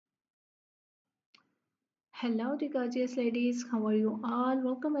Hello, the gorgeous ladies. How are you all?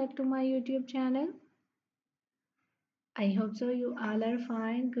 Welcome back to my YouTube channel. I hope so. You all are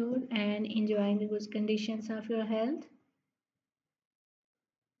fine, good, and enjoying the good conditions of your health.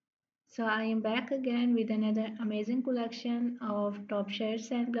 So, I am back again with another amazing collection of top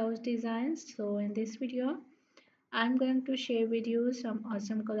shirts and blouse designs. So, in this video, I'm going to share with you some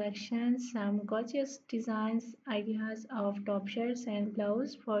awesome collections, some gorgeous designs, ideas of top shirts and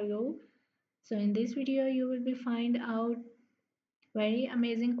blouse for you. So, in this video, you will be find out very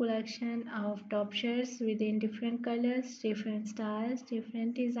amazing collection of top shirts within different colors, different styles,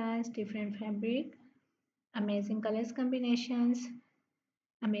 different designs, different fabric, amazing colors combinations,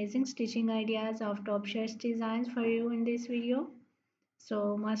 amazing stitching ideas of top shirts designs for you in this video.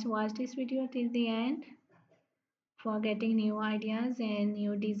 So must watch this video till the end for getting new ideas and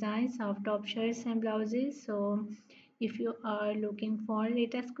new designs of top shirts and blouses. So if you are looking for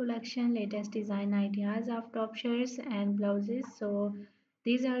latest collection, latest design ideas of top shirts and blouses, so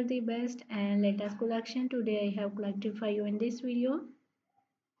these are the best and latest collection today I have collected for you in this video.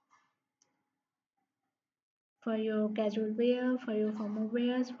 For your casual wear, for your formal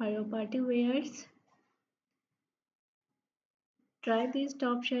wears, for your party wears. Try these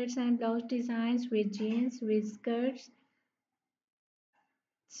top shirts and blouse designs with jeans, with skirts.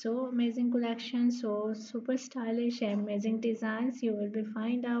 So amazing collection, so super stylish and amazing designs. You will be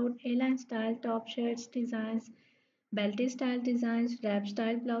find out A-line style top shirts designs, belty style designs, wrap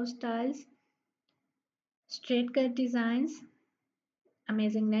style blouse styles, straight cut designs,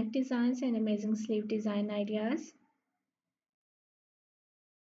 amazing neck designs and amazing sleeve design ideas.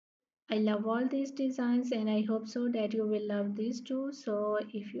 I love all these designs and I hope so that you will love these too. So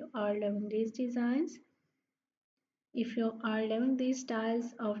if you are loving these designs, if you are loving these styles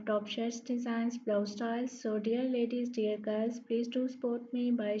of top shirts designs, blouse styles, so dear ladies, dear girls, please do support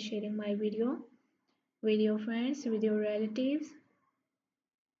me by sharing my video with your friends, with your relatives.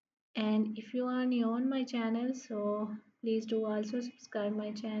 And if you are new on my channel, so please do also subscribe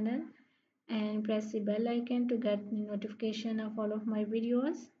my channel and press the bell icon to get the notification of all of my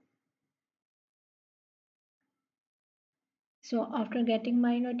videos. So after getting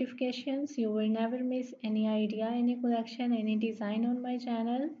my notifications, you will never miss any idea, any collection, any design on my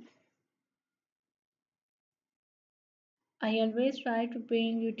channel. I always try to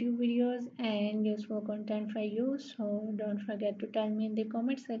bring YouTube videos and useful content for you, so don't forget to tell me in the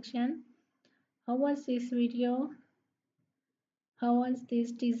comment section how was this video, how was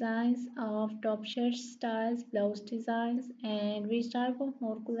these designs of top shirt styles, blouse designs, and which type of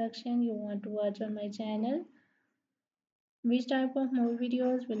more collection you want to watch on my channel. Which type of more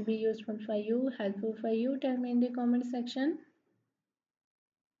videos will be useful for you, helpful for you? Tell me in the comment section.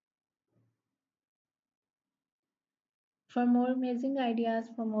 For more amazing ideas,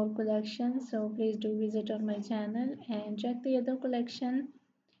 for more collections, so please do visit on my channel and check the other collection.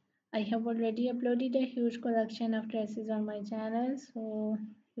 I have already uploaded a huge collection of dresses on my channel, so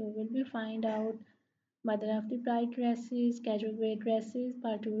you will be find out mother of the bride dresses, casual wear dresses,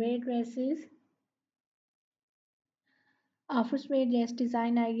 party wear dresses, office wear dress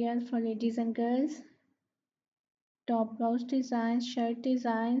design ideas for ladies and girls, top blouse designs, shirt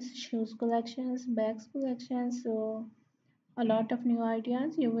designs, shoes collections, bags collections. So a lot of new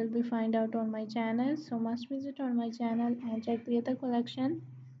ideas you will be find out on my channel. So must visit on my channel and check the other collection.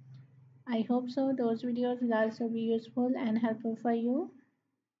 I hope so. Those videos will also be useful and helpful for you.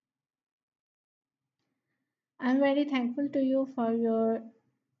 I'm very thankful to you for your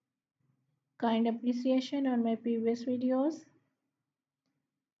kind appreciation on my previous videos.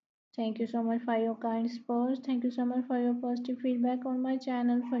 Thank you so much for your kind support. Thank you so much for your positive feedback on my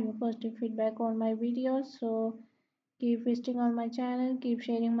channel, for your positive feedback on my videos. So keep visiting on my channel, keep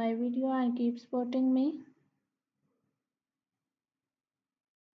sharing my video and keep supporting me.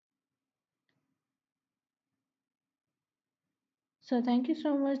 So thank you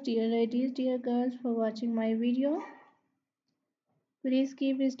so much dear ladies, dear girls for watching my video. Please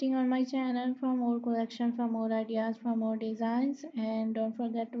keep visiting on my channel for more collection, for more ideas, for more designs, and don't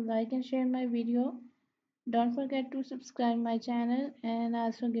forget to like and share my video. Don't forget to subscribe my channel and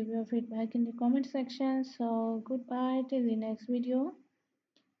also give your feedback in the comment section. So goodbye till the next video.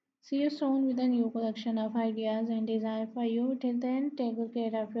 See you soon with a new collection of ideas and design for you. Till then, take good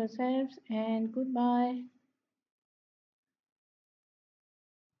care of yourselves and goodbye.